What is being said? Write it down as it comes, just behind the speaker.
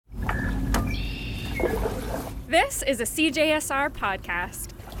This is a CJSR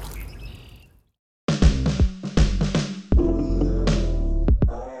podcast.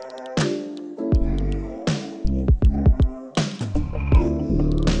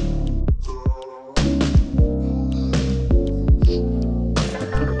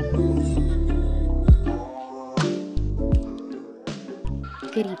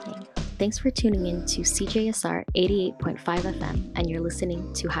 Good evening. Thanks for tuning in to CJSR 88.5 FM, and you're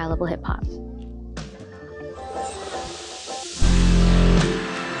listening to High Level Hip Hop.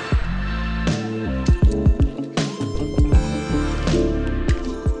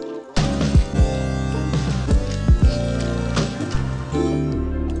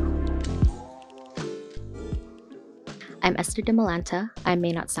 I'm Esther DeMolanta. I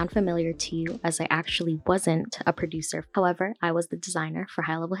may not sound familiar to you as I actually wasn't a producer. However, I was the designer for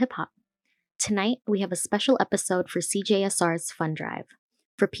High Level Hip Hop. Tonight, we have a special episode for CJSR's Fund Drive.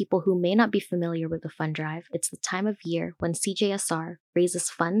 For people who may not be familiar with the Fund Drive, it's the time of year when CJSR raises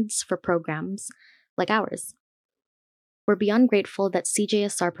funds for programs like ours. We're beyond grateful that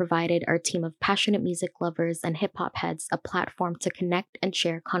CJSR provided our team of passionate music lovers and hip hop heads a platform to connect and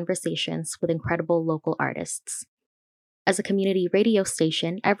share conversations with incredible local artists. As a community radio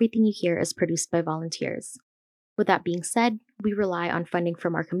station, everything you hear is produced by volunteers. With that being said, we rely on funding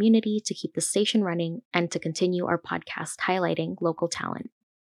from our community to keep the station running and to continue our podcast highlighting local talent.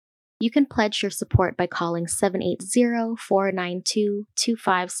 You can pledge your support by calling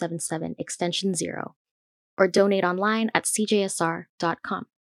 780-492-2577 extension 0 or donate online at cjsr.com.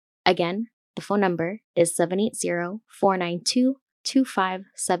 Again, the phone number is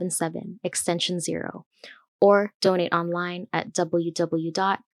 780-492-2577 extension 0. Or donate online at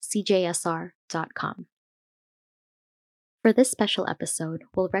www.cjsr.com. For this special episode,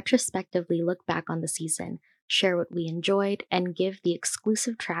 we'll retrospectively look back on the season, share what we enjoyed, and give the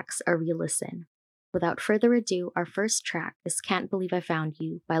exclusive tracks a re-listen. Without further ado, our first track is Can't Believe I Found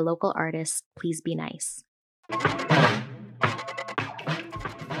You by local artist Please Be Nice.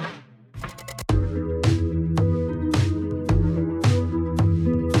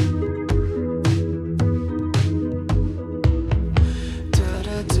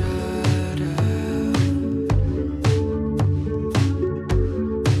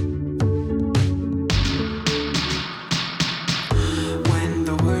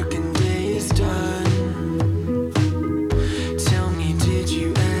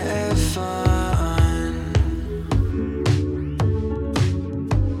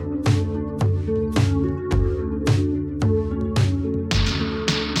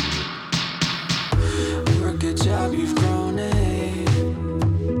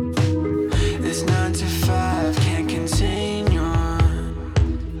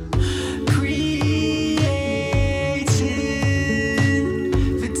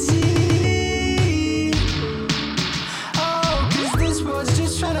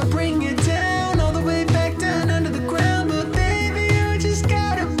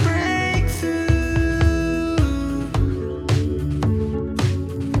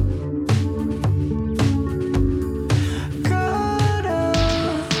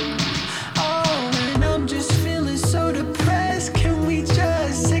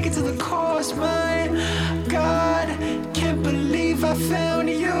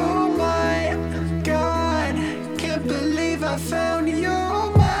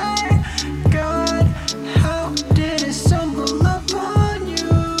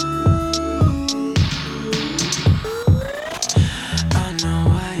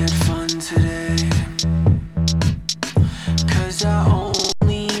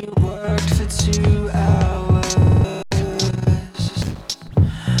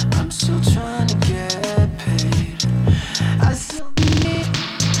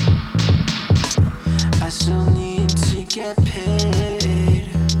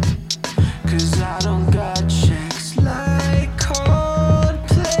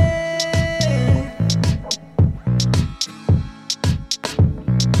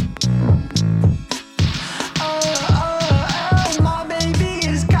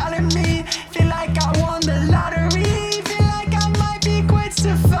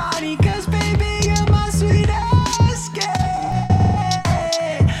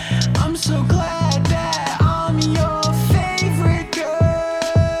 So glad that I'm your favorite.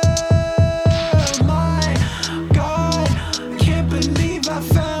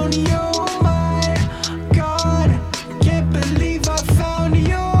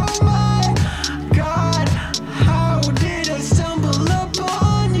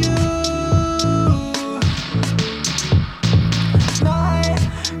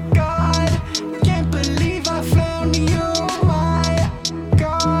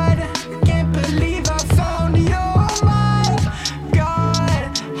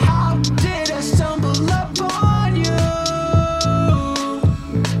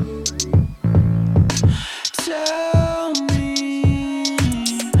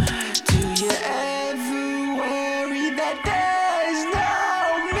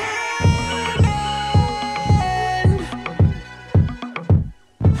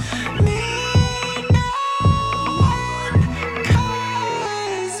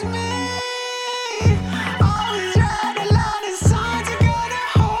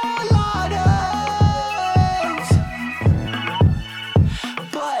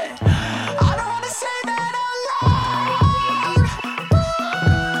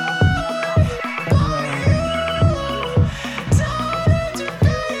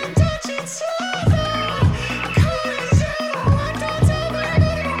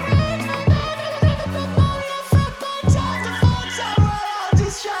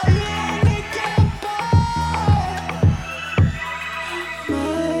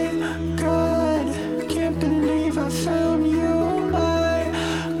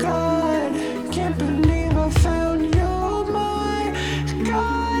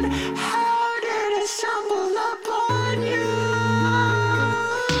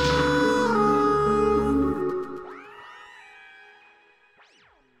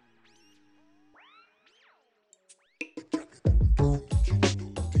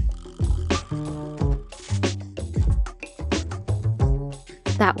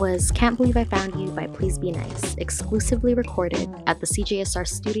 That was Can't Believe I Found You by Please Be Nice, exclusively recorded at the CJSR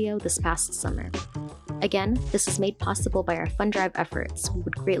studio this past summer. Again, this is made possible by our fund drive efforts. We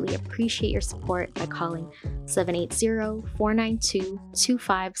would greatly appreciate your support by calling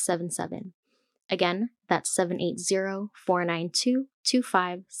 780-492-2577. Again, that's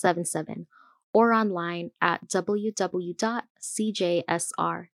 780-492-2577, or online at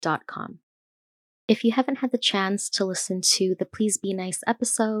www.cjsr.com. If you haven't had the chance to listen to the Please Be Nice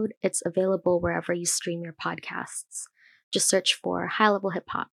episode, it's available wherever you stream your podcasts. Just search for High Level Hip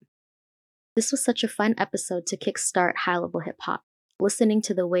Hop. This was such a fun episode to kickstart High Level Hip Hop. Listening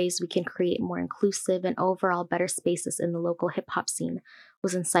to the ways we can create more inclusive and overall better spaces in the local hip hop scene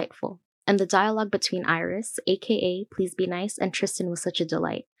was insightful. And the dialogue between Iris, aka Please Be Nice, and Tristan was such a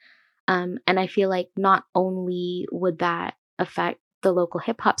delight. And I feel like not only would that affect the local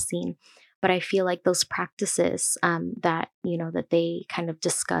hip hop scene, but I feel like those practices that they kind of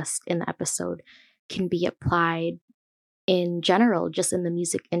discussed in the episode can be applied in general, just in the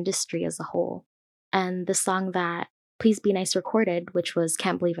music industry as a whole. And the song that Please Be Nice recorded, which was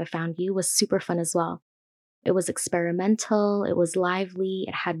Can't Believe I Found You, was super fun as well. It was experimental, it was lively,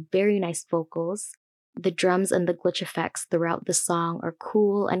 it had very nice vocals. The drums and the glitch effects throughout the song are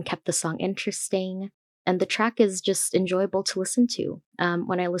cool and kept the song interesting. And the track is just enjoyable to listen to.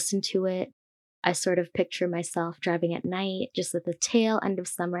 When I listen to it, I sort of picture myself driving at night, just at the tail end of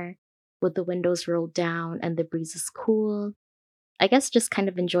summer, with the windows rolled down and the breeze is cool. I guess just kind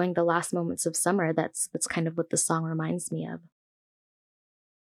of enjoying the last moments of summer. That's kind of what the song reminds me of.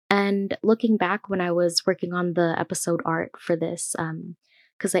 And looking back when I was working on the episode art for this,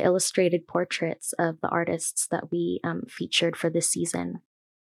 because I illustrated portraits of the artists that we featured for this season.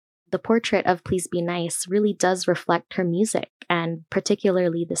 The portrait of Please Be Nice really does reflect her music, and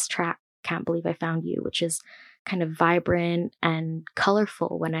particularly this track, Can't Believe I Found You, which is kind of vibrant and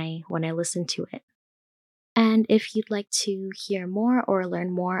colorful when I listen to it. And if you'd like to hear more or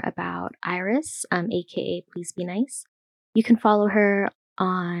learn more about Iris, aka Please Be Nice, you can follow her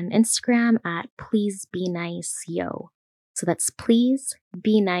on Instagram at Please Be Nice Yo. So that's Please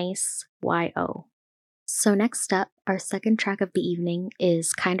Be Nice YO. So next up, our second track of the evening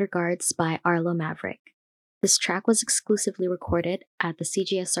is Kind Regards by Arlo Maverick. This track was exclusively recorded at the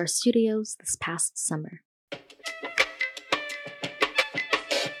CJSR studios this past summer.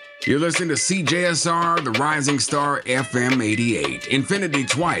 You're listening to CJSR, the Rising Star FM 88. Infinity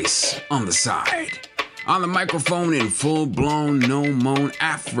twice on the side. On the microphone in full-blown, no-moan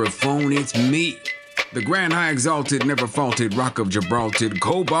Afrophone, it's me. The grand high exalted, never faulted, rock of Gibraltar,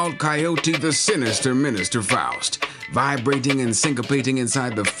 cobalt coyote, the sinister minister Faust, vibrating and syncopating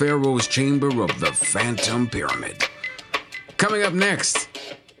inside the pharaoh's chamber of the Phantom Pyramid. Coming up next,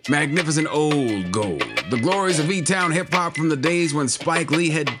 magnificent old gold, the glories of E-Town hip-hop from the days when Spike Lee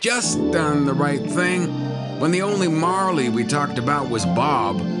had just done the right thing, when the only Marley we talked about was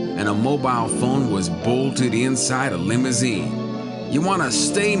Bob, and a mobile phone was bolted inside a limousine. You want to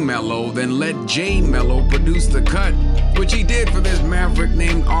stay mellow, then let Jay Mello produce the cut, which he did for this maverick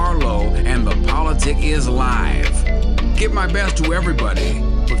named Arlo, and the politic is live. Give my best to everybody,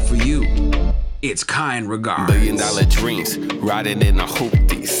 but for you, it's Kind Regards. $1 billion dreams, riding in a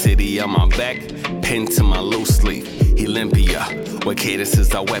hoopty, city on my back, pen to my loose sleeve. Olympia, where cadence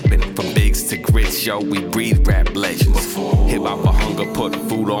is our weapon. From bigs to grits, yo, we breathe rap legends. Hip hop for hunger, put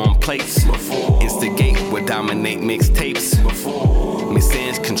food on plates. Instigate, we dominate mixtapes. Miss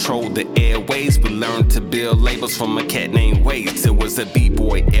Sands controlled the airways. We learned to build labels from a cat named Waze. It was a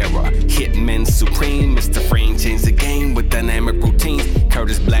b-boy era. Hitmen supreme. Mr. Frame changed the game with dynamic routines.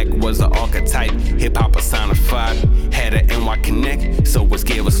 Curtis Black was an archetype. Hip hop personified. Had an NY Connect, so was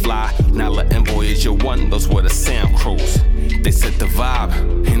Gave Us Fly. Nala and Voyager 1, those were the sound crews. They set the vibe,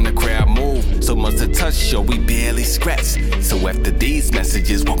 and the crowd moved. So much to touch, yo, we barely scratched. So after these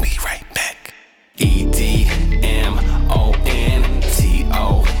messages, we'll be right back.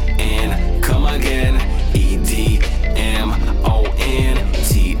 EDMONTON, come again.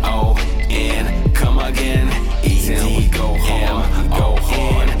 EDMONTON, come again. Till we go hard, go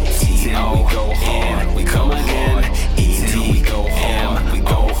hard. Till we go hard, we come again. Till we go hard, we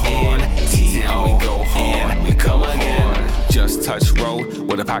go hard. Till we go hard, we come again. Just touch road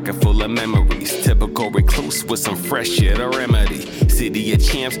with a pocket full of memories. Typical recluse with some fresh shit or remedy. City of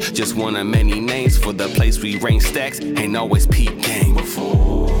champs, just one of many names. For the place we rain stacks, ain't always peak game.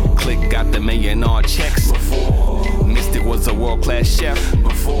 Before Click got the $1 million checks. Before Mystic was a world-class chef.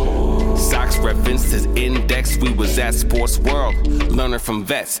 Before Sox referenced his index, we was at Sports World. Learning from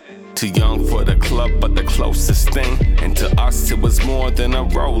vets. Too young for the club, but the closest thing. And to us, it was more than a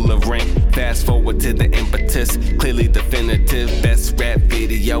roller rink. Fast forward to the impetus, clearly definitive. Best rap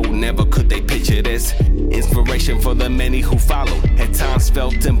video, never could they picture this. Inspiration for the many who followed. At times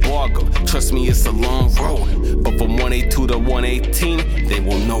felt embargoed. Trust me, it's a long road. But from 182 to 118, they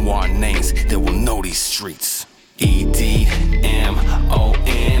will know our names. They will know these streets. EDMONTON,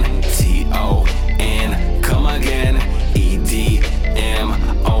 come again. EDMONTON,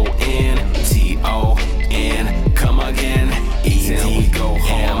 come again. Till we go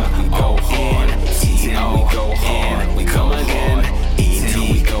hard, we go hard. Till we go hard, we come again. Till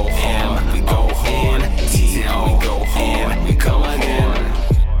we go hard, we go hard. Till we go hard, we come again.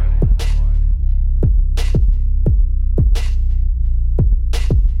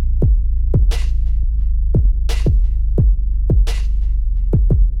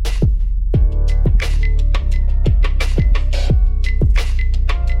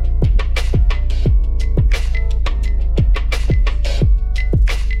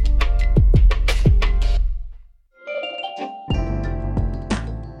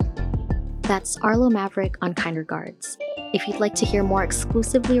 That's Arlo Maverick on Kind Regards. If you'd like to hear more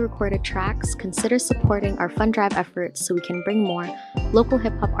exclusively recorded tracks, consider supporting our fund drive efforts so we can bring more local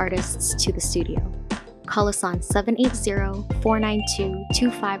hip-hop artists to the studio. Call us on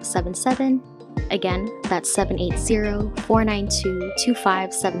 780-492-2577. Again, that's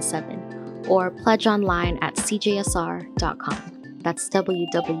 780-492-2577. Or pledge online at cjsr.com. That's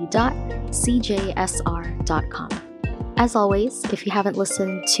www.cjsr.com. As always, if you haven't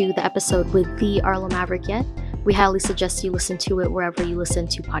listened to the episode with the Arlo Maverick yet, we highly suggest you listen to it wherever you listen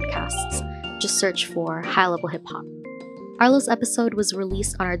to podcasts. Just search for High Level Hip Hop. Arlo's episode was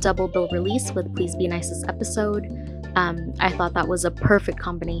released on our double bill release with Please Be Nice's episode. I thought that was a perfect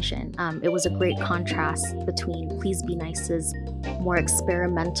combination. It was a great contrast between Please Be Nice's more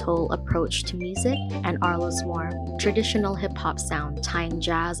experimental approach to music and Arlo's more traditional hip-hop sound, tying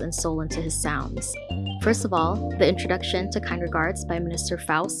jazz and soul into his sounds. First of all, the introduction to Kind Regards by Minister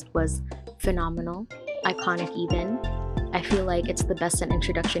Faust was phenomenal, iconic even. I feel like it's the best an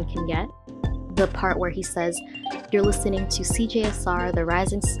introduction can get. The part where he says, "You're listening to CJSR, the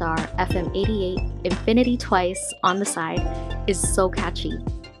Rising Star, FM 88, Infinity Twice on the side," is so catchy.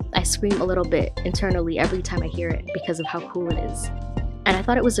 I scream a little bit internally every time I hear it because of how cool it is. And I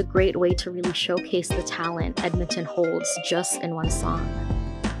thought it was a great way to really showcase the talent Edmonton holds just in one song.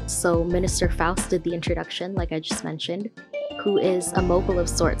 So Minister Faust did the introduction, like I just mentioned, who is a mogul of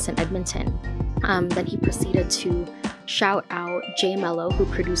sorts in Edmonton. Then he proceeded to shout out Jay Mello, who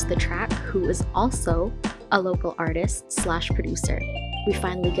produced the track, who is also a local artist / producer. We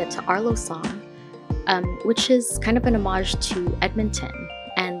finally get to Arlo's song, which is kind of an homage to Edmonton.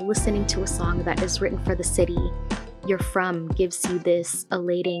 And listening to a song that is written for the city you're from gives you this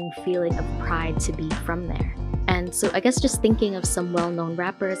elating feeling of pride to be from there. And so I guess just thinking of some well-known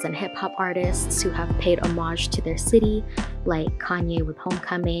rappers and hip-hop artists who have paid homage to their city, like Kanye with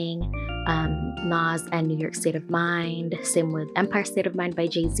Homecoming, Nas and New York State of Mind, same with Empire State of Mind by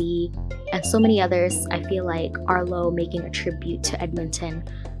Jay-Z, and so many others. I feel like Arlo making a tribute to Edmonton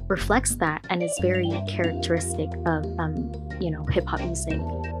reflects that and is very characteristic of, hip-hop music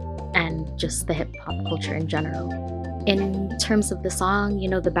and just the hip-hop culture in general. In terms of the song,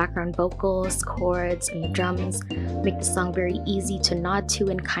 the background vocals, chords, and the drums make the song very easy to nod to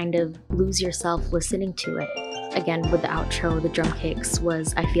and kind of lose yourself listening to it. Again, with the outro, the drum kicks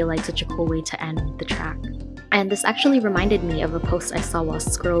was, I feel like, such a cool way to end the track. And this actually reminded me of a post I saw while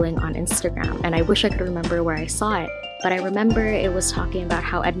scrolling on Instagram, and I wish I could remember where I saw it, but I remember it was talking about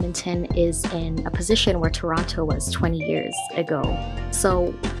how Edmonton is in a position where Toronto was 20 years ago.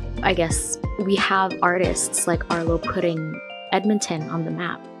 So I guess we have artists like Arlo putting Edmonton on the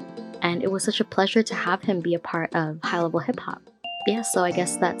map, and it was such a pleasure to have him be a part of High Level Hip Hop. Yeah, so I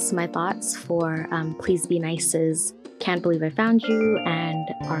guess that's my thoughts for Please Be Nice's Can't Believe I Found You and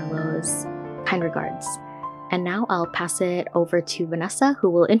Arlo's Kind Regards. And now I'll pass it over to Vanessa,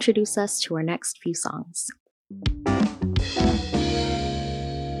 who will introduce us to our next few songs.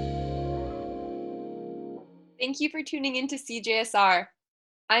 Thank you for tuning in to CJSR.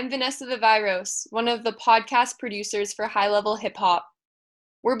 I'm Vanessa Viveiros, one of the podcast producers for High Level Hip Hop.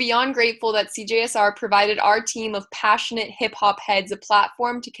 We're beyond grateful that CJSR provided our team of passionate hip hop heads a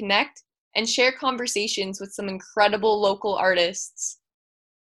platform to connect and share conversations with some incredible local artists.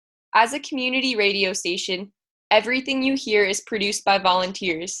 As a community radio station, everything you hear is produced by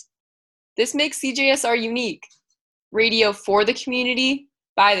volunteers. This makes CJSR unique. Radio for the community,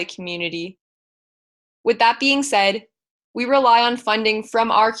 by the community. With that being said, we rely on funding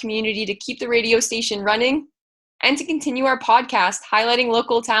from our community to keep the radio station running and to continue our podcast highlighting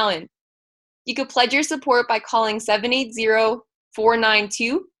local talent. You could pledge your support by calling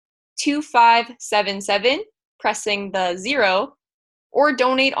 780-492-2577, pressing the 0, or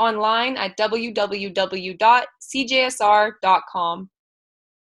donate online at www.cjsr.com.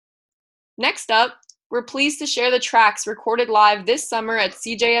 Next up, we're pleased to share the tracks recorded live this summer at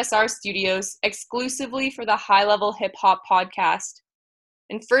CJSR Studios exclusively for the High Level Hip Hop podcast.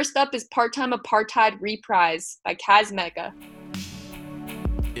 And first up is Part-Time Apartheid Reprise by Kaz Mega.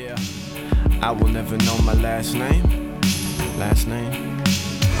 Yeah, I will never know my last name. Last name?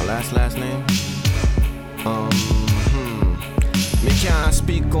 My last name? Me can't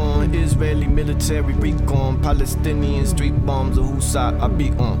speak on Israeli military recon, Palestinian street bombs, or whose side I be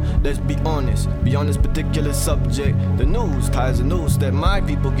on. Let's be honest, beyond this particular subject, the news ties the news that my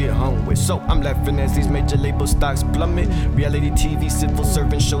people get hung with. So I'm laughing as these major label stocks plummet. Reality TV, civil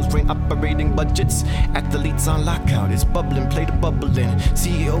servant shows bring operating budgets. Athletes on lockout, it's bubbling, play the bubbling.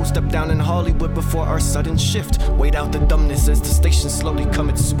 CEO step down in Hollywood before our sudden shift. Wait out the dumbness as the station slowly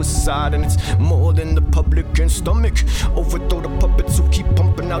commits suicide, and it's more than the public can stomach. Overthrow the puppets who keep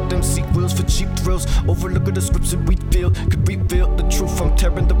pumping out them sequels for cheap thrills. Overlook the scripts that we feel could reveal the truth. I'm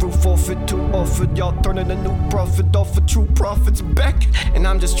tearing the roof off it too often. Y'all turning a new profit off for true profits back. And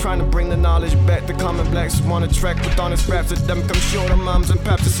I'm just trying to bring the knowledge back. The common blacks wanna track with honest raps. That them come short of moms and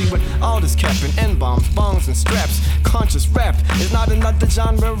paps to see what all this capping. N-bombs, bongs and straps. Conscious rap is not another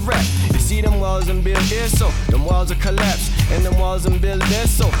genre of rap. You see them walls and build here, so them walls are collapse. And them walls and build there,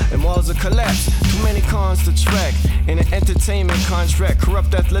 so them walls are collapse. Too many cons to track in an entertainment contract.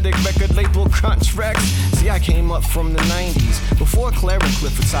 Corrupt athletic record label contracts. See, I came up from the 90s before Claire and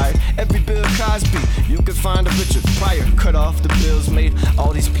Cliff retired. Every Bill Cosby you could find a Richard Pryor. Cut off the bills, made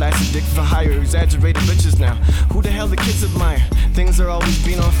all these plastic dick for hire. Exaggerated riches now. Who the hell the kids admire? Things are always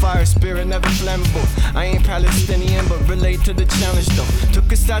being on fire. Spirit never flammable. I ain't Palestinian, but relate to the challenge though.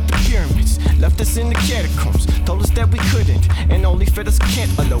 Took us out the pyramids, left us in the catacombs. Told us that we couldn't, and only fed us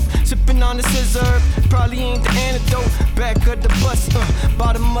can't alone. Sipping on the scissor, probably ain't the antidote. Back of the bus,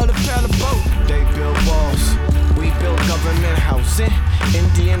 bottom of the paddle boat. They build walls, we build government housing,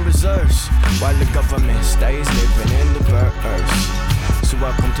 Indian reserves, while the government stays living in the burbs. So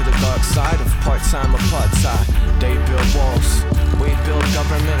welcome to the dark side of part-time apartheid. They build walls, we build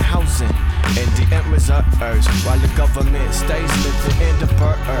government housing, Indian reserves, while the government stays living in the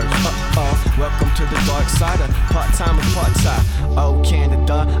burbs. Welcome to the dark side of part-time apartheid. Oh,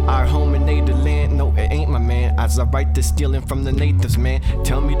 Canada, our home and native land. No, it ain't my man, as I write this stealing from the natives, man.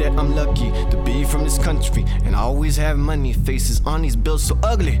 Tell me that I'm lucky to be from this country, and I always have money. Faces on these bills so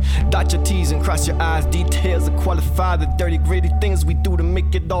ugly. Dot your T's and cross your I's. Details that qualify the dirty, gritty things we do to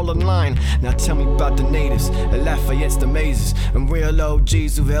make it all online. Now tell me about the natives, the Lafayette's, the Mazes, and real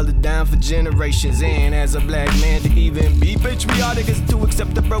OGs who held it down for generations. And as a black man, to even be patriotic is to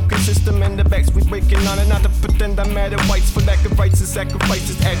accept the broken system and the backs we breaking on it. Not to pretend I'm mad at whites for lack of rights and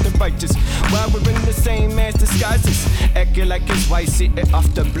sacrifices, acting righteous while we're in the same man's disguises. Acting like it's white, sitting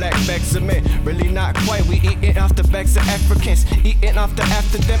off the black backs of men. Really not quite, we eating off the backs of Africans, eating off the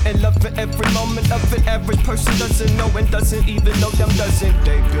after them and loving every moment of it. Average person doesn't know and doesn't even know them doesn't.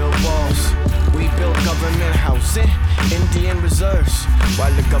 They build walls, we build government housing, Indian reserves,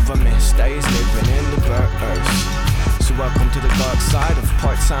 while the government stays living in the burbs. So welcome to the dark side of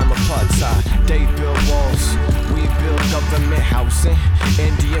part-time apartheid. They build walls, we build government housing,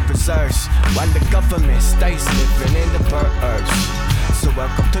 Indian reserves, while the government stays living in the burbs. So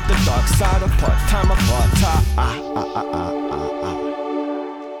welcome to the dark side of part-time apartheid.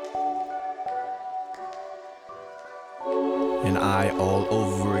 And I all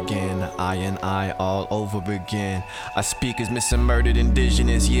over again, I and I all over again. I speak as missing, murdered,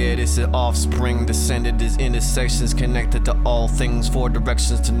 indigenous. Yeah, this is offspring, descended as intersections, connected to all things. 4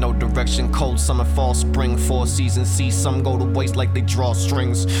 directions to no direction. Cold summer, fall, spring, 4 seasons. See some go to waste like they draw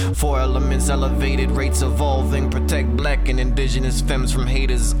strings. 4 elements, elevated rates evolving. Protect black and indigenous femmes from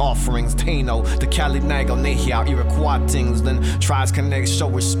haters' offerings. Tano, the Cali Nago, Nehia, Iroquois things. Then tribes connect, show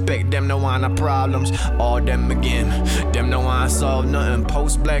respect. Them no want our problems, all them again. Them no I solve nothing.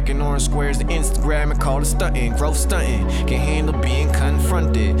 Post black and orange squares to Instagram and call it stunting. Growth stunting. Can handle being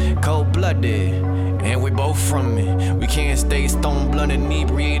confronted. Cold-blooded. And we both from it. We can't stay stone-blooded,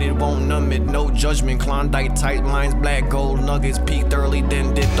 inebriated, won't numb it. No judgment, Klondike, tight minds, black gold nuggets. Peaked early,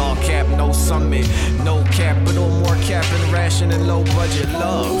 then did all cap, no summit. No capital, more cap and ration and low budget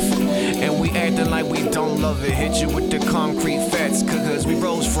love. And we acting like we don't love it. Hit you with the concrete facts, cause we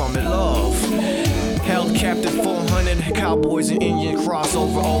rose from it, love. Held captive 400 cowboys and Indian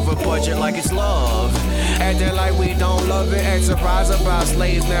crossover over budget like it's love. Acting like we don't love it, act surprised about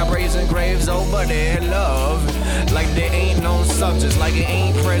slaves now raising graves over their love. Like there ain't no subjects, like it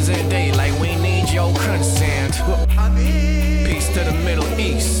ain't present day, like we need your consent. Peace to the Middle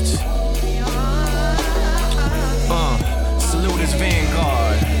East. Salute his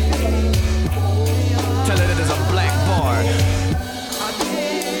vanguard. Tell it there's a black bard.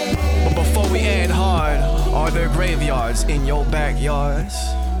 But before we add hard, are there graveyards in your backyards?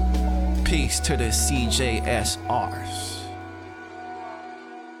 Peace to the CJSRs.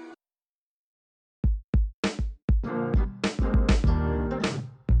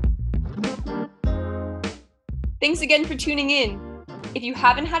 Thanks again for tuning in. If you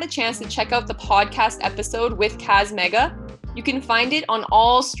haven't had a chance to check out the podcast episode with Kaz Mega, you can find it on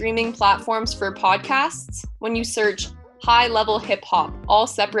all streaming platforms for podcasts when you search High Level Hip Hop, all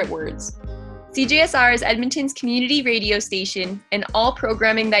separate words. CJSR is Edmonton's community radio station, and all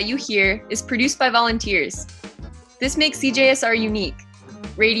programming that you hear is produced by volunteers. This makes CJSR unique.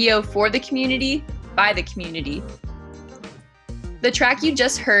 Radio for the community, by the community. The track you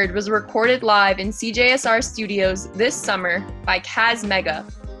just heard was recorded live in CJSR studios this summer by Kaz Mega,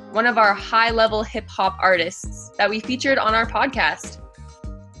 one of our high-level hip-hop artists that we featured on our podcast.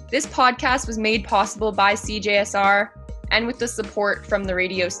 This podcast was made possible by CJSR and with the support from the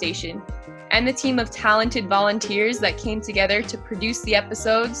radio station and the team of talented volunteers that came together to produce the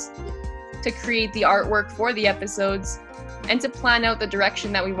episodes, to create the artwork for the episodes, and to plan out the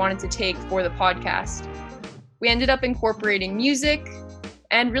direction that we wanted to take for the podcast. We ended up incorporating music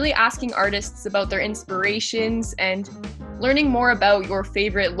and really asking artists about their inspirations and learning more about your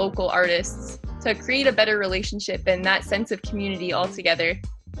favorite local artists to create a better relationship and that sense of community altogether.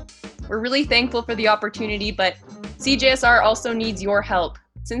 We're really thankful for the opportunity, but CJSR also needs your help.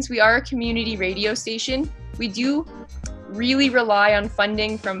 Since we are a community radio station, we do really rely on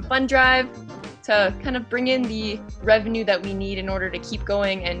funding from Fund Drive to kind of bring in the revenue that we need in order to keep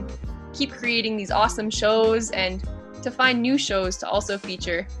going and keep creating these awesome shows and to find new shows to also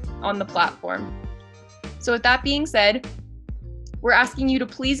feature on the platform. So with that being said, we're asking you to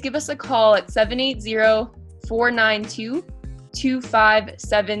please give us a call at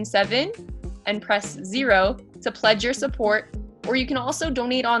 780-492-2577 and press 0 to pledge your support, or you can also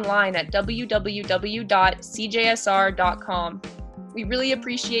donate online at www.cjsr.com. We really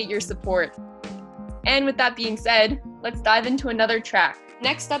appreciate your support. And with that being said, let's dive into another track.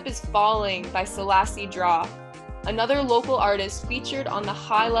 Next up is Falling by Selassie Draw, another local artist featured on the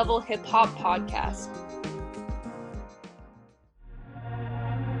High Level Hip Hop podcast.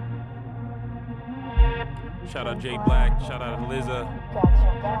 Shout out Jay Black, shout out Liza,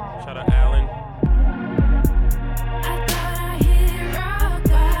 shout out Alan.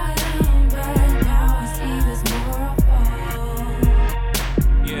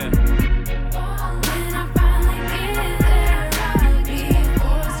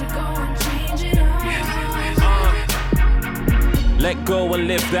 Let go and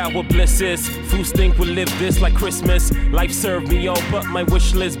live that what bliss is. Fools think we'll live this like Christmas. Life served me all but my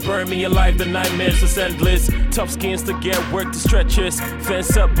wish list. Burn me alive, the nightmares is endless. Tough skins to get work to stretches.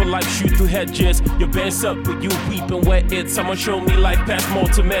 Fence up but life shoot through hedges. Your band's up but you weep and wet it. Someone show me life past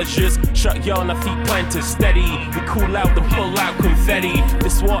multi measures. Shut y'all and feet planted steady. We cool out then pull out confetti.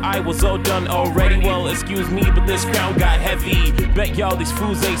 This war I was all done already. Well excuse me but this crown got heavy. Bet y'all these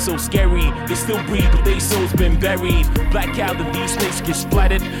fools ain't so scary. They still breathe but they souls been buried. Black out the beast. Snakes get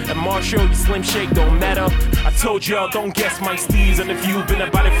splattered, and Marshall, you slim shake don't matter. I told y'all don't guess my steez, and if you've been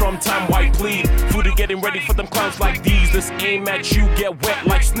about it from time, why plead? Food are getting ready for them clowns like these. This aim at you, get wet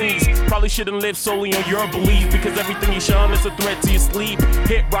like sneeze. Probably shouldn't live solely on your belief, because everything you shown is a threat to your sleep.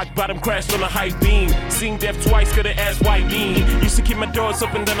 Hit rock bottom, crashed on a high beam. Seeing death twice, could've asked why me. Used to keep my doors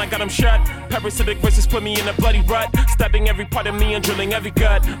open, then I got them shut. Parasitic voices put me in a bloody rut, stabbing every part of me and drilling every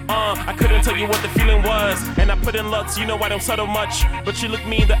gut. I couldn't tell you what the feeling was, and I put in luck, so you know I don't settle much. But you look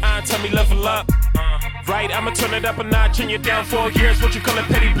me in the eye and tell me level up. Right, I'ma turn it up a notch and you're down 4 years, what you call a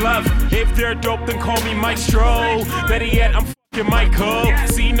petty bluff. If they're dope, then call me Maestro. Better yet, I'm f***ing Michael.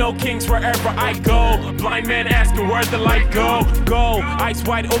 See no kings wherever I go. Blind man asking where the light go. Go, eyes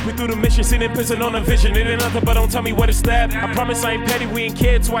wide open through the mission. Sitting pissing on a vision. It ain't nothing but don't tell me where to step. I promise I ain't petty, we ain't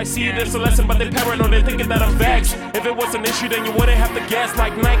kids. So I see it as a lesson, but they paranoid, they thinking that I'm vexed. If it was an issue, then you wouldn't have to guess.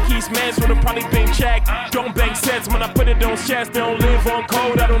 Like Nike's mans would have probably been checked. Don't bank sets when I put it on chest. They don't live on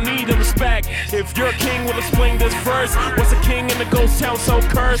code, I don't need the respect. If you're a king, we'll explain this first. What's a king in the ghost town so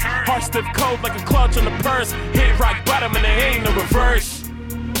cursed? Heart stiff cold like a clutch on the purse. Hit rock bottom and there ain't no reverse.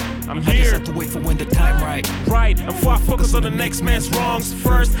 I'm I here. just have to wait for when the time right. Right, and before I focus on the next man's wrongs,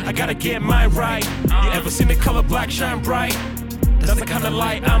 first I gotta get mine right. You ever seen the color black shine bright? That's the kind of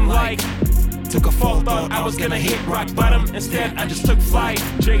light I'm like. Took a fall, thought I was gonna hit rock bottom. Instead, I just took flight.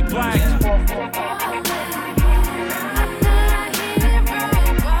 Jay Black.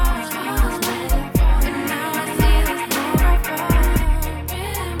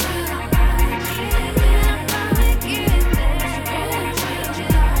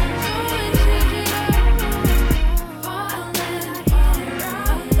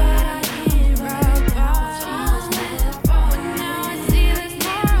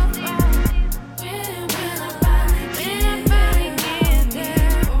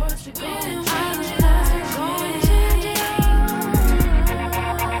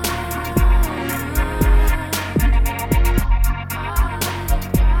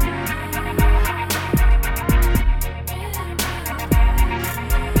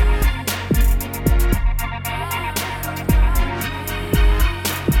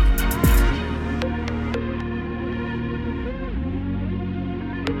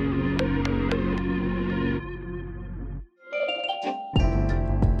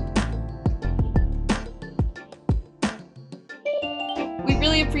 We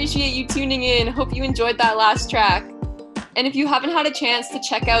really appreciate you tuning in. Hope you enjoyed that last track. And if you haven't had a chance to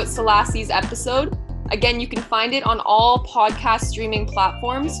check out Selassie's episode, again, you can find it on all podcast streaming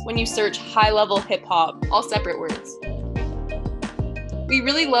platforms when you search High Level Hip Hop, all separate words. We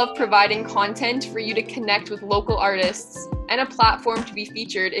really love providing content for you to connect with local artists and a platform to be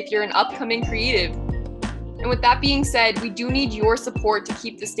featured if you're an upcoming creative. And with that being said, we do need your support to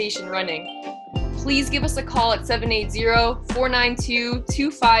keep the station running. Please give us a call at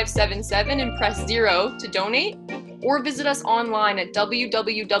 780-492-2577 and press 0 to donate, or visit us online at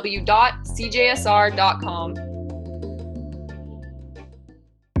www.cjsr.com.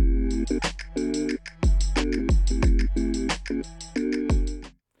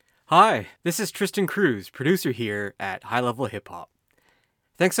 Hi, this is Tristan Cruz, producer here at High Level Hip Hop.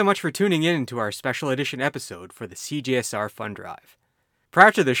 Thanks so much for tuning in to our special edition episode for the CJSR Fund Drive.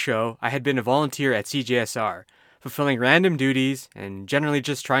 Prior to this show, I had been a volunteer at CJSR, fulfilling random duties and generally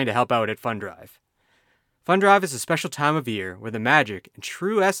just trying to help out at Fund Drive. Fund Drive is a special time of year where the magic and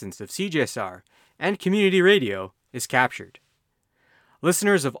true essence of CJSR and community radio is captured.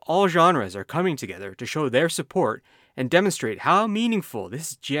 Listeners of all genres are coming together to show their support and demonstrate how meaningful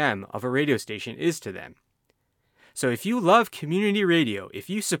this gem of a radio station is to them. So if you love community radio, if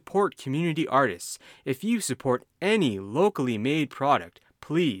you support community artists, if you support any locally made product,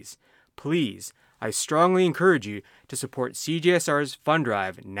 please, I strongly encourage you to support CJSR's Fund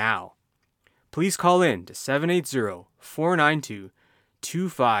Drive now. Please call in to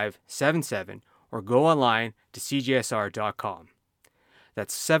 780-492-2577 or go online to cjsr.com.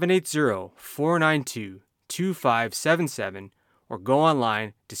 That's 780-492-2577 or go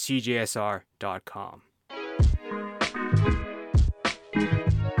online to cjsr.com.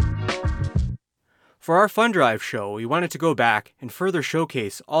 For our Fund Drive show, we wanted to go back and further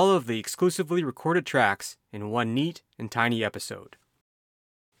showcase all of the exclusively recorded tracks in one neat and tiny episode.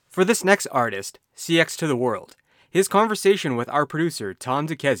 For this next artist, CX to the World, his conversation with our producer Tom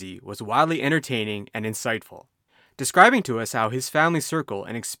DeKezi was wildly entertaining and insightful. Describing to us how his family circle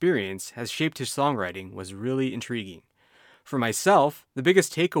and experience has shaped his songwriting was really intriguing. For myself, the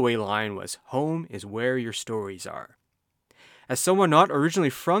biggest takeaway line was, "Home is where your stories are." As someone not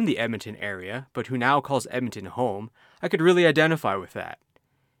originally from the Edmonton area, but who now calls Edmonton home, I could really identify with that.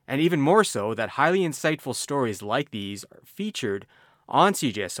 And even more so that highly insightful stories like these are featured on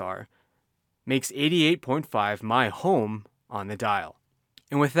CJSR makes 88.5 my home on the dial.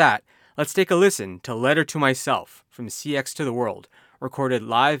 And with that, let's take a listen to Letter to Myself from CX to the World, recorded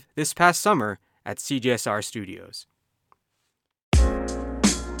live this past summer at CJSR Studios. I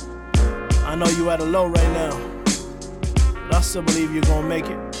know you at a low right now, but I still believe you're gonna make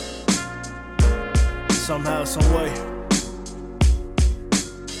it. Somehow, some way.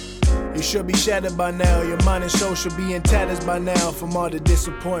 You should be shattered by now. Your mind and soul should be in tatters by now from all the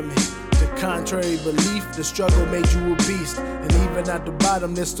disappointment. The contrary belief, the struggle made you a beast. And even at the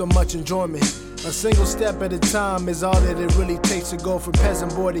bottom, there's so much enjoyment. A single step at a time is all that it really takes to go from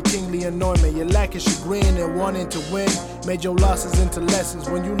peasant boy to kingly anointment. Your lack of chagrin and wanting to win made your losses into lessons.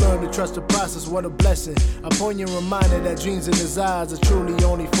 When you learn to trust the process, what a blessing. A poignant reminder that dreams in his eyes are truly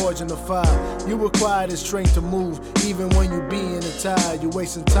only forging the fire. You require the strength to move, even when you be in a tide. You're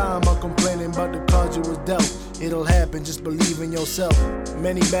wasting time on complaining about the cards you was dealt. It'll happen, just believe in yourself.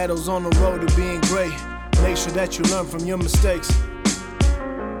 Many battles on the road to being great. Make sure that you learn from your mistakes.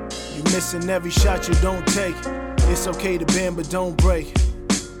 You're missing every shot you don't take. It's okay to bend, but don't break.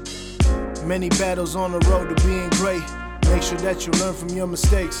 Many battles on the road to being great. Make sure that you learn from your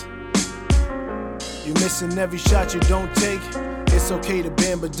mistakes. You're missing every shot you don't take. It's okay to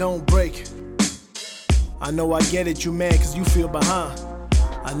bend but don't break. I know I get it, you mad cause you feel behind.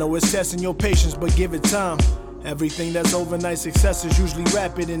 I know it's testing your patience, but give it time. Everything that's overnight success is usually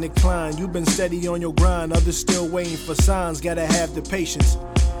rapid in decline. You've been steady on your grind, others still waiting for signs. Gotta have the patience.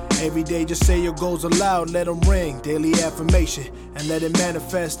 Every day just say your goals aloud, let them ring. Daily affirmation, and let it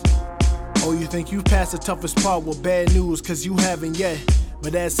manifest. Oh, you think you passed the toughest part? Well, bad news, cause you haven't yet.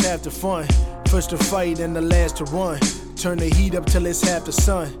 But that's half the fun. First to fight and the last to run. Turn the heat up till it's half the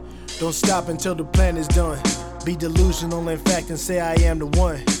sun. Don't stop until the plan is done. Be delusional in fact and say I am the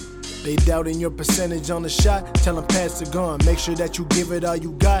one. They doubting your percentage on the shot, tell them pass the gun. Make sure that you give it all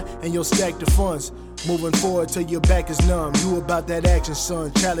you got and you'll stack the funds. Moving forward till your back is numb. You about that action,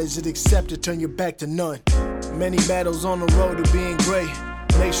 son. Challenge it accepted, turn your back to none. Many battles on the road to being great.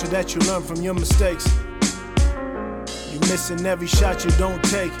 Make sure that you learn from your mistakes. You're missing every shot you don't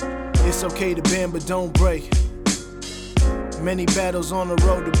take. It's okay to bend but don't break. Many battles on the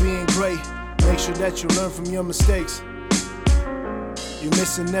road to being great. Make sure that you learn from your mistakes. You're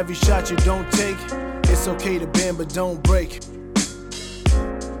missing every shot you don't take. It's okay to bend but don't break.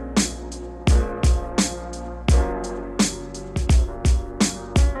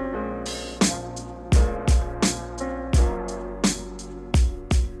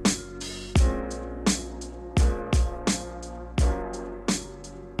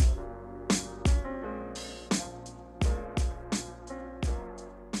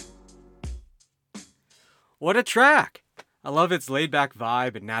 What a track! I love its laid-back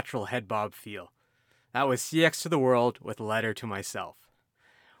vibe and natural head bob feel. That was CX to the World with Letter to Myself.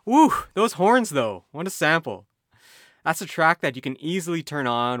 Woo! Those horns though, what a sample. That's a track that you can easily turn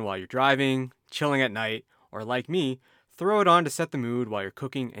on while you're driving, chilling at night, or like me, throw it on to set the mood while you're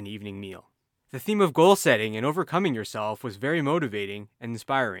cooking an evening meal. The theme of goal setting and overcoming yourself was very motivating and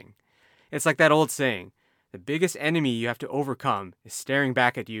inspiring. It's like that old saying, the biggest enemy you have to overcome is staring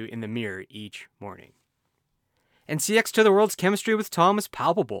back at you in the mirror each morning. And CX to the World's chemistry with Tom was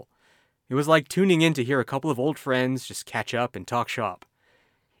palpable. It was like tuning in to hear a couple of old friends just catch up and talk shop.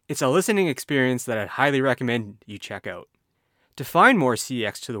 It's a listening experience that I'd highly recommend you check out. To find more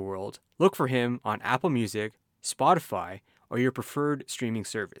CX to the World, look for him on Apple Music, Spotify, or your preferred streaming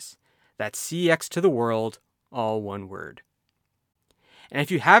service. That's CX to the World, all one word. And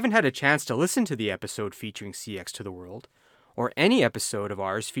if you haven't had a chance to listen to the episode featuring CX to the World, or any episode of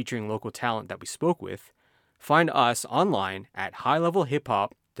ours featuring local talent that we spoke with, find us online at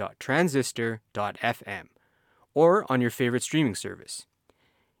highlevelhiphop.transistor.fm or on your favorite streaming service.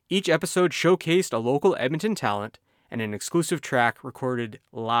 Each episode showcased a local Edmonton talent and an exclusive track recorded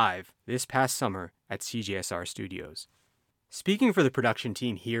live this past summer at CJSR Studios. Speaking for the production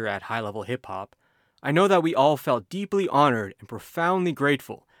team here at High Level Hip Hop, I know that we all felt deeply honored and profoundly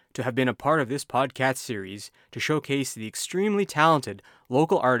grateful to have been a part of this podcast series to showcase the extremely talented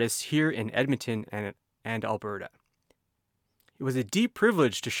local artists here in Edmonton and Alberta. It was a deep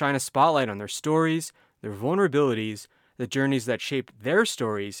privilege to shine a spotlight on their stories, their vulnerabilities, the journeys that shaped their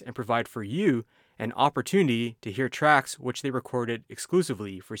stories, and provide for you an opportunity to hear tracks which they recorded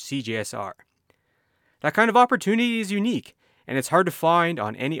exclusively for CJSR. That kind of opportunity is unique, and it's hard to find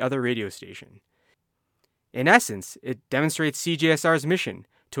on any other radio station. In essence, it demonstrates CJSR's mission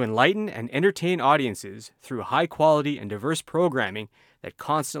to enlighten and entertain audiences through high-quality and diverse programming that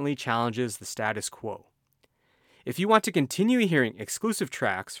constantly challenges the status quo. If you want to continue hearing exclusive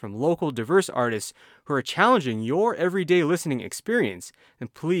tracks from local diverse artists who are challenging your everyday listening experience, then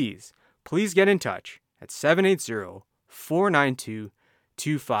please get in touch at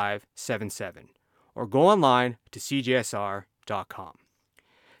 780-492-2577 or go online to cjsr.com.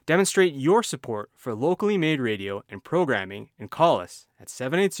 Demonstrate your support for locally made radio and programming and call us at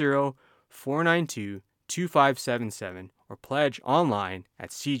 780-492-2577 or pledge online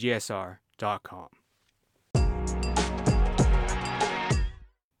at cjsr.com.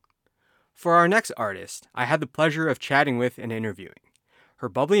 For our next artist, I had the pleasure of chatting with and interviewing. Her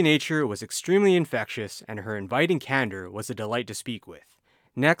bubbly nature was extremely infectious, and her inviting candor was a delight to speak with.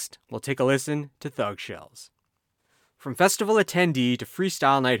 Next, we'll take a listen to Thug Shells. From festival attendee to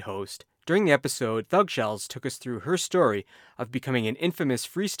freestyle night host, during the episode, Thug Shells took us through her story of becoming an infamous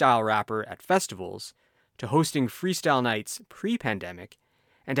freestyle rapper at festivals, to hosting freestyle nights pre-pandemic,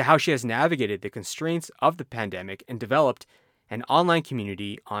 and to how she has navigated the constraints of the pandemic and developed an online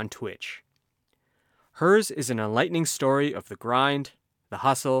community on Twitch. Hers is an enlightening story of the grind, the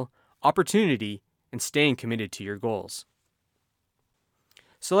hustle, opportunity, and staying committed to your goals.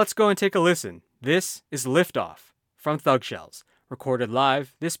 So let's go and take a listen. This is Liftoff from Thug Shells, recorded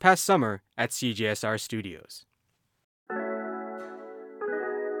live this past summer at CJSR Studios.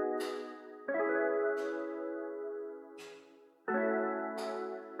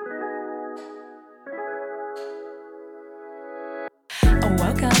 I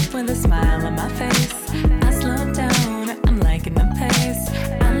woke up with a smile on my face. I slowed down, I'm liking the pace.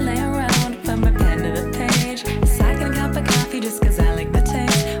 I lay around, put my pen to the page. Second cup of coffee just cause I like the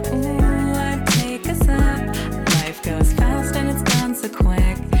taste. Ooh, I take a sip. Life goes fast and it's gone so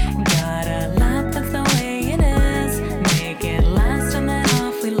quick. Gotta laugh, that's the way it is. Make it last and then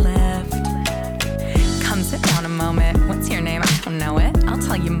off we lift. Come sit down a moment, what's your name? I don't know it. I'll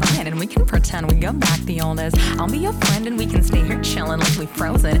tell you mine and we can pretend we go back the oldest. I'll be your friend and we can stay here chillin' like we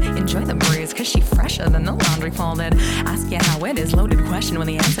frozen. Enjoy the breeze cause she fresher than the laundry folded. Ask you how it is, loaded question when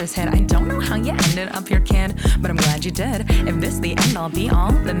the answer's hit. I don't know how you ended up your kid, but I'm glad you did. If this the end all be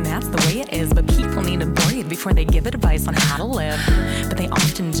all, then that's the way it is. But people need to breathe before they give advice on how to live. But they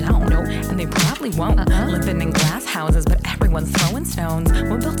often don't, and they probably won't. Living in glass houses, but everyone's throwing stones.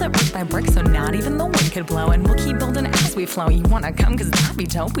 We'll build it brick by brick so not even the wind could blow. And we'll keep building as we flow. You wanna come cause that'd be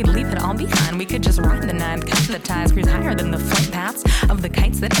dope. We'd leave it all behind. We could just ride the ninth, cut the ties, cruise higher than the flight paths of the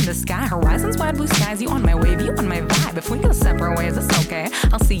kites that in the sky. Horizons, wide blue skies, you on my wave, you on my vibe. If we go separate ways, it's okay.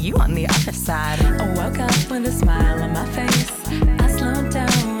 I'll see you on the other side. I woke up with a smile on my face. I slowed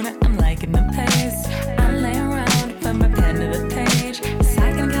down, I'm liking the pace. I lay around, put my pen to the page.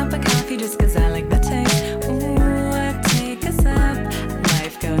 Second cup of coffee just cause I like the taste. Ooh, I take a sip.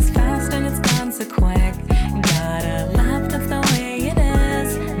 Life goes fast and it's gone so quick. Gotta laugh, that's the way it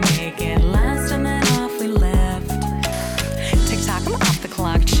is. Make it last and then off we lift. TikTok, I'm off the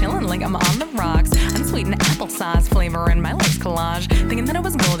clock, chillin' like I'm on the rocks. Unsweetened applesauce flavor in my lace collage. Thinking that it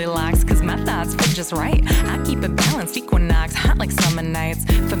was Goldilocks, cause my thoughts fit just right. I keep it balanced, equinox, hot like summer nights.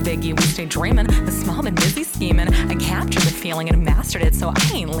 For Biggie, we stay dreamin', the small but busy scheming. I captured the feeling and mastered it, so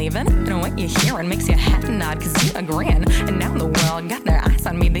I ain't leaving. And what you hearin' makes your head nod, cause you agreein'. And now the world got their eyes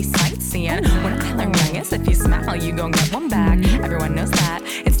on me, they sightseeing. When I learn youngest, if you smile, you gon' get one back. Everyone knows that,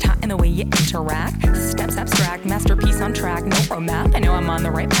 it's taught in the way you interact. Steps abstract, masterpiece on track, no roadmap. I know I'm on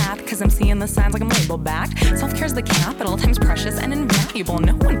the right path, cause I'm seeing the signs like I'm labeled backed. Self-care's the capital, time's precious and invaluable.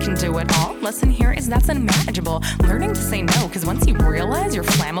 No one can do it all. Lesson here is that's unmanageable. Learning to say no, cause once you realize you're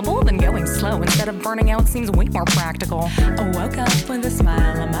flammable, then going slow instead of burning out seems way more practical. I woke up with a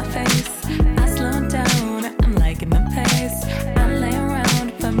smile on my face. I slowed down, I'm liking the pace. I lay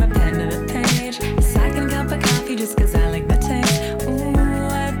around, put my pen to the page. Second cup of coffee just cause I like the taste. Ooh,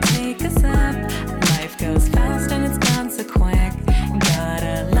 I take a sip. Life goes fast and it's gone so quick.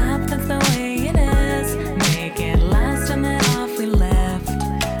 Gotta laugh, that's the way it is. Make it last and then off we lift.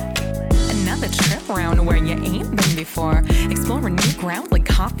 Another trip around where you ain't been before. Exploring new ground like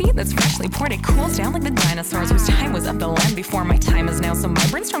coffee that's freshly poured. It cools down like the dinosaurs whose time was up the land before my time is now. So my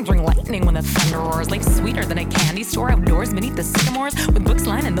brainstorms ring lightning when the thunder roars. Life's sweeter than a candy store outdoors beneath the sycamores. With books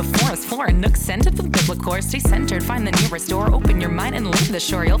lining the forest floor and nooks scented with biblical. Stay centered, find the nearest door. Open your mind and leave the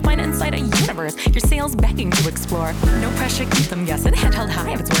shore. You'll find inside a universe your sails begging to explore. No pressure, keep them guessing. Head held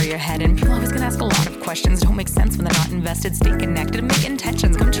high if it's where you're heading. People always gonna ask a lot of questions. Don't make sense when they're not invested. Stay connected and make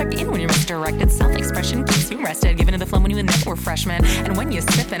intentions. Come check in when you're misdirected. Self-expression keeps you rested. Giving to the flow when you know we're freshmen. And when you're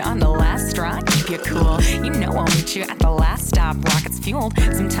sipping on the last straw, keep you cool. You know I'll meet you at the last stop. Rockets fueled.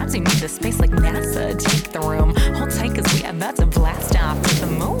 Sometimes you need the space like NASA. Take the room. Hold tight cause we about to blast off to the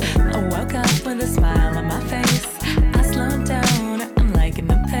moon. I woke up with a smile on my face. I slowed down, I'm liking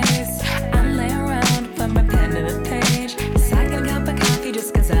the pace. I lay around, put my pen to the page. Second cup of coffee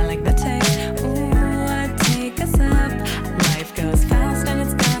just cause I like the taste. Ooh, I take a sip. Life goes fast and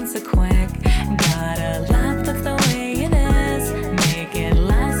it's gone so quick. Gotta laugh, that's the way it is. Make it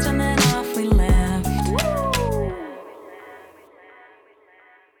last and then off we lift.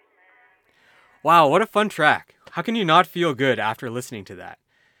 Wow, what a fun track. How can you not feel good after listening to that?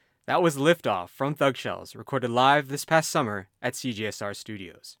 That was Liftoff from Thug Shells, recorded live this past summer at CJSR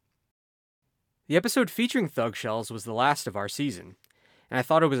Studios. The episode featuring Thug Shells was the last of our season, and I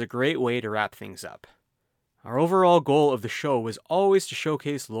thought it was a great way to wrap things up. Our overall goal of the show was always to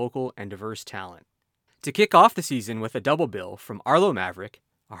showcase local and diverse talent. To kick off the season with a double bill from Arlo Maverick,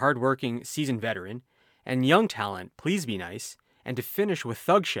 a hardworking seasoned veteran, and young talent Please Be Nice, and to finish with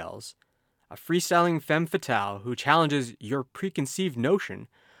Thug Shells, a freestyling femme fatale who challenges your preconceived notion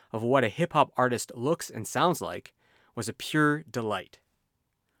of what a hip-hop artist looks and sounds like, was a pure delight.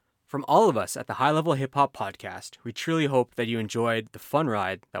 From all of us at the High Level Hip Hop Podcast, we truly hope that you enjoyed the fun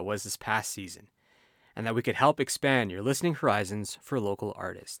ride that was this past season, and that we could help expand your listening horizons for local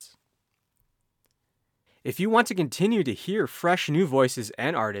artists. If you want to continue to hear fresh new voices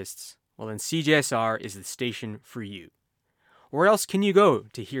and artists, well then CJSR is the station for you. Where else can you go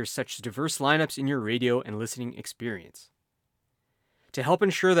to hear such diverse lineups in your radio and listening experience? To help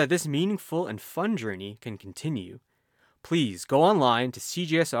ensure that this meaningful and fun journey can continue, please go online to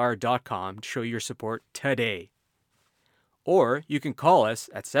cjsr.com to show your support today. Or you can call us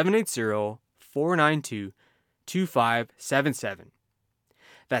at 780-492-2577.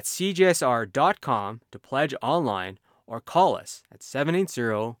 That's cjsr.com to pledge online or call us at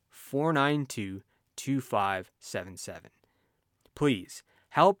 780-492-2577. Please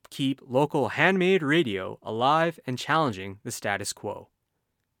help keep local handmade radio alive and challenging the status quo.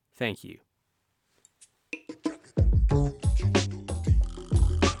 Thank you.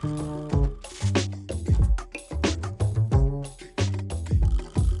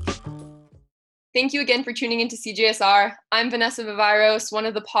 Thank you again for tuning into CJSR. I'm Vanessa Viveiros, one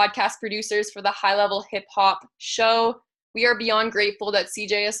of the podcast producers for the High Level Hip Hop show. We are beyond grateful that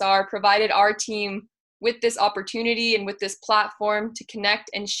CJSR provided our team with this opportunity and with this platform to connect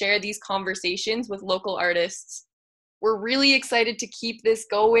and share these conversations with local artists. We're really excited to keep this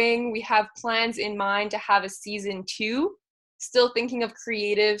going. We have plans in mind to have a season 2, still thinking of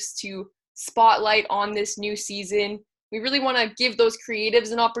creatives to spotlight on this new season. We really want to give those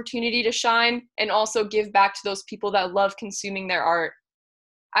creatives an opportunity to shine and also give back to those people that love consuming their art.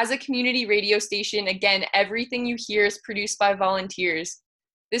 As a community radio station, again, everything you hear is produced by volunteers.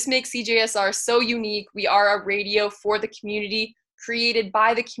 This makes CJSR so unique. We are a radio for the community, created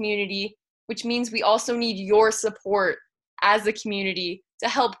by the community, which means we also need your support as a community to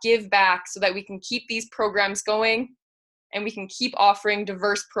help give back so that we can keep these programs going and we can keep offering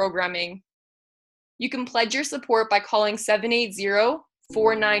diverse programming. You can pledge your support by calling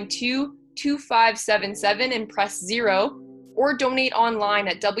 780-492-2577 and press 0, or donate online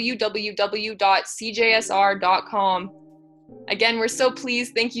at www.cjsr.com. Again, we're so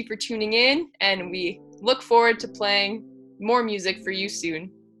pleased. Thank you for tuning in, and we look forward to playing more music for you soon.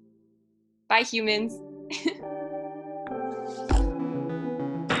 Bye, humans.